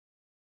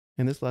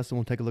In this lesson,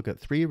 we'll take a look at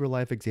three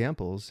real-life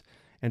examples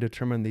and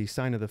determine the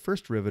sign of the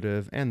first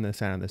derivative and the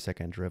sign of the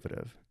second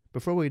derivative.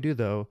 Before we do,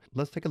 though,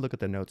 let's take a look at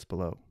the notes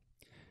below.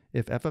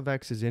 If f of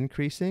x is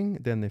increasing,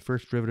 then the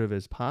first derivative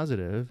is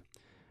positive.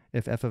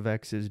 If f of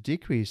x is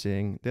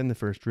decreasing, then the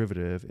first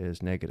derivative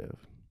is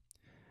negative.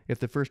 If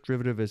the first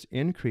derivative is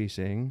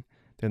increasing,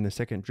 then the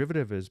second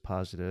derivative is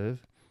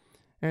positive.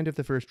 And if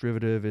the first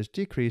derivative is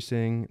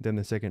decreasing, then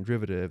the second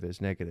derivative is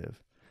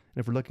negative.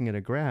 And if we're looking at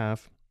a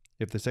graph,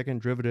 if the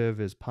second derivative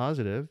is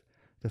positive,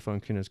 the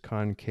function is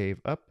concave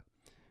up.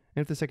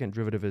 And if the second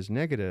derivative is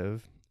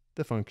negative,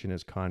 the function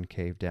is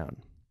concave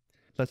down.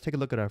 Let's take a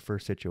look at our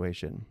first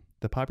situation.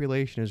 The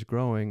population is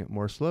growing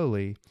more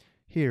slowly.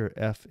 Here,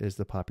 f is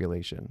the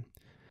population.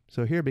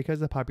 So here, because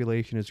the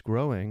population is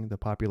growing, the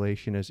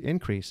population is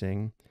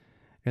increasing,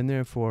 and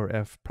therefore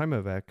f prime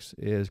of x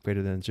is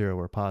greater than 0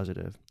 or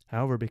positive.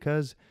 However,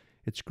 because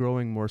it's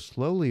growing more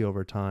slowly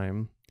over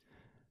time,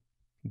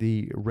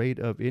 the rate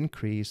of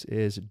increase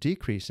is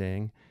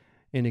decreasing,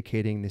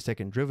 indicating the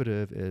second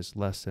derivative is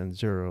less than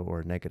 0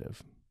 or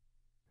negative.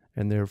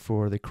 And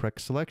therefore, the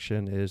correct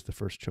selection is the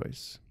first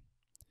choice.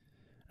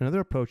 Another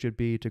approach would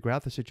be to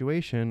graph the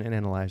situation and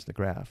analyze the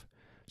graph.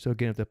 So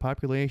again, if the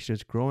population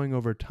is growing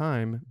over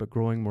time, but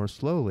growing more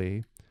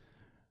slowly,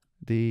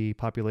 the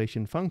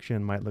population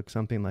function might look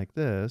something like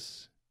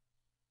this.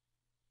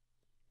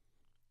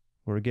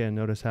 Or again,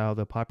 notice how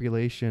the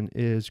population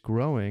is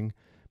growing,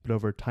 but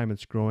over time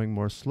it's growing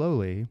more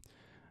slowly.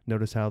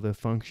 Notice how the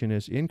function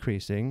is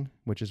increasing,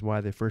 which is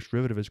why the first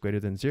derivative is greater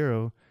than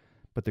 0,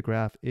 but the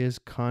graph is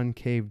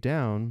concave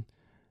down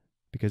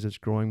because it's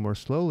growing more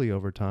slowly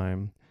over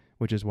time,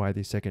 which is why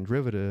the second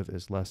derivative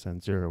is less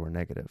than 0 or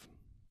negative.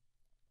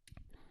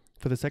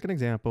 For the second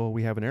example,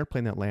 we have an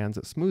airplane that lands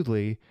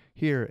smoothly.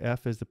 Here,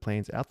 f is the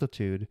plane's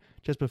altitude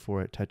just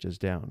before it touches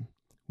down.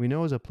 We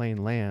know as a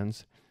plane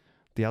lands,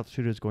 the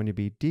altitude is going to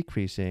be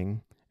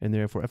decreasing, and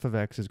therefore f of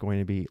x is going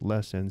to be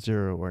less than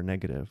 0 or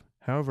negative.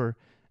 However,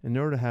 in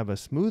order to have a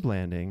smooth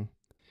landing,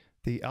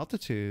 the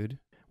altitude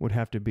would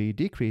have to be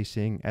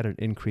decreasing at an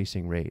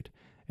increasing rate,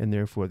 and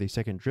therefore the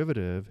second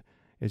derivative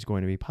is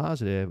going to be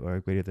positive or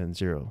greater than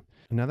 0.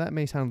 Now that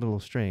may sound a little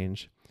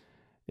strange.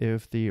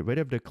 If the rate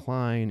of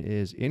decline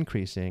is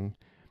increasing,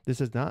 this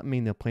does not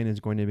mean the plane is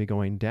going to be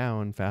going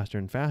down faster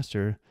and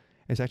faster.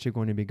 It's actually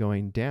going to be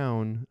going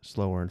down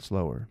slower and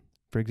slower.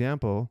 For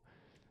example,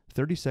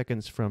 30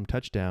 seconds from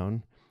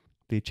touchdown,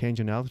 the change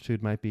in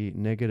altitude might be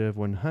negative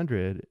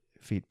 100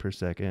 feet per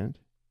second.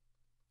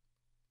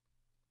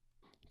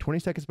 20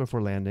 seconds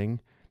before landing,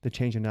 the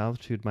change in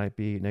altitude might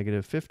be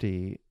negative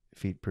 50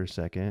 feet per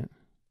second.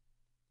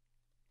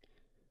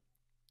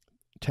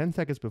 10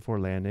 seconds before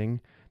landing,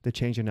 the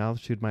change in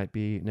altitude might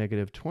be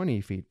negative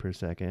 20 feet per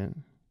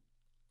second.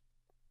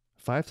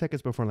 5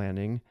 seconds before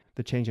landing,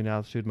 the change in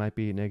altitude might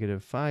be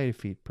negative 5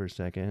 feet per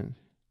second.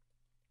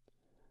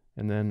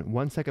 And then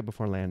 1 second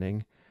before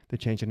landing, the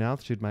change in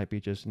altitude might be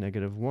just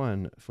negative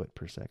 1 foot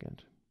per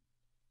second.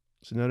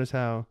 So notice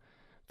how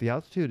the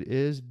altitude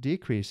is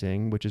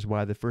decreasing, which is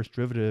why the first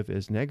derivative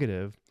is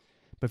negative.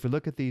 But if we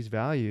look at these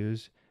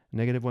values,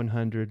 negative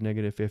 100,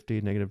 negative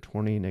 50, negative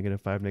 20,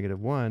 negative 5, negative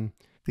 1,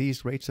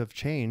 these rates of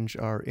change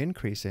are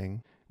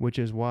increasing, which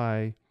is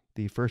why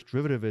the first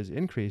derivative is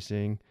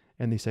increasing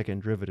and the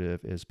second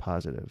derivative is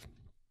positive.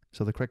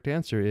 So the correct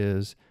answer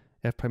is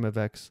f prime of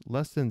x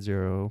less than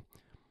 0,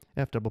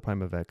 f double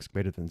prime of x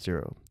greater than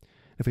 0.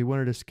 If we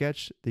wanted to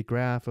sketch the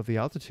graph of the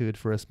altitude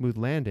for a smooth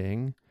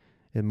landing,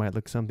 it might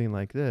look something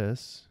like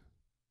this.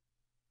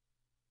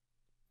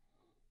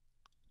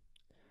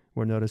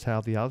 Where notice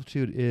how the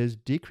altitude is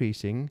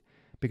decreasing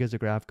because the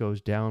graph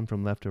goes down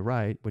from left to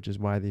right, which is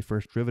why the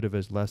first derivative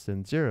is less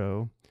than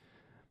 0.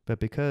 But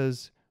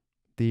because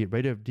the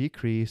rate of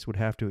decrease would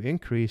have to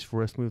increase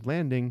for a smooth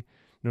landing,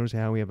 notice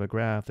how we have a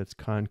graph that's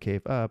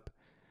concave up,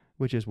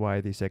 which is why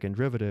the second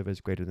derivative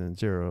is greater than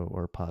 0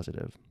 or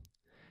positive.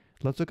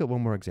 Let's look at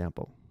one more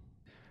example.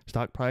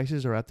 Stock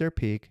prices are at their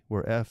peak,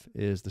 where f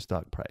is the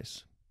stock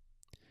price.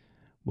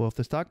 Well, if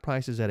the stock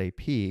price is at a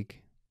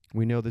peak,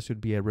 we know this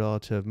would be a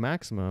relative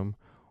maximum,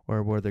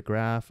 or where the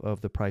graph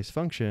of the price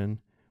function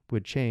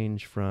would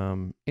change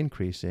from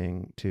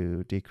increasing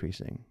to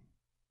decreasing.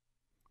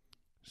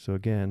 So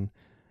again,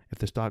 if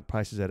the stock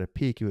price is at a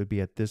peak, it would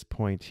be at this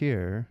point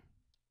here,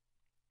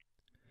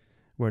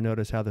 where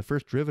notice how the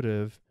first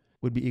derivative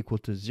would be equal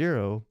to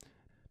 0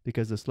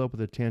 because the slope of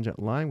the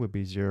tangent line would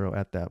be 0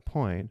 at that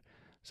point.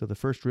 So the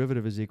first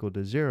derivative is equal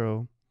to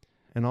 0,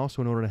 and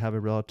also in order to have a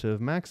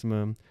relative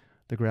maximum,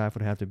 the graph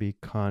would have to be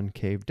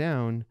concave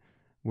down,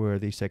 where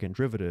the second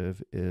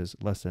derivative is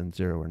less than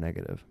 0 or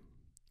negative.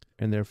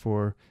 And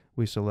therefore,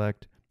 we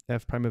select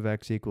f prime of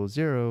x equals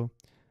 0,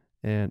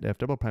 and f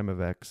double prime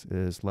of x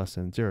is less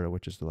than 0,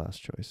 which is the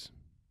last choice.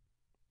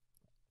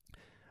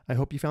 I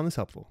hope you found this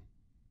helpful.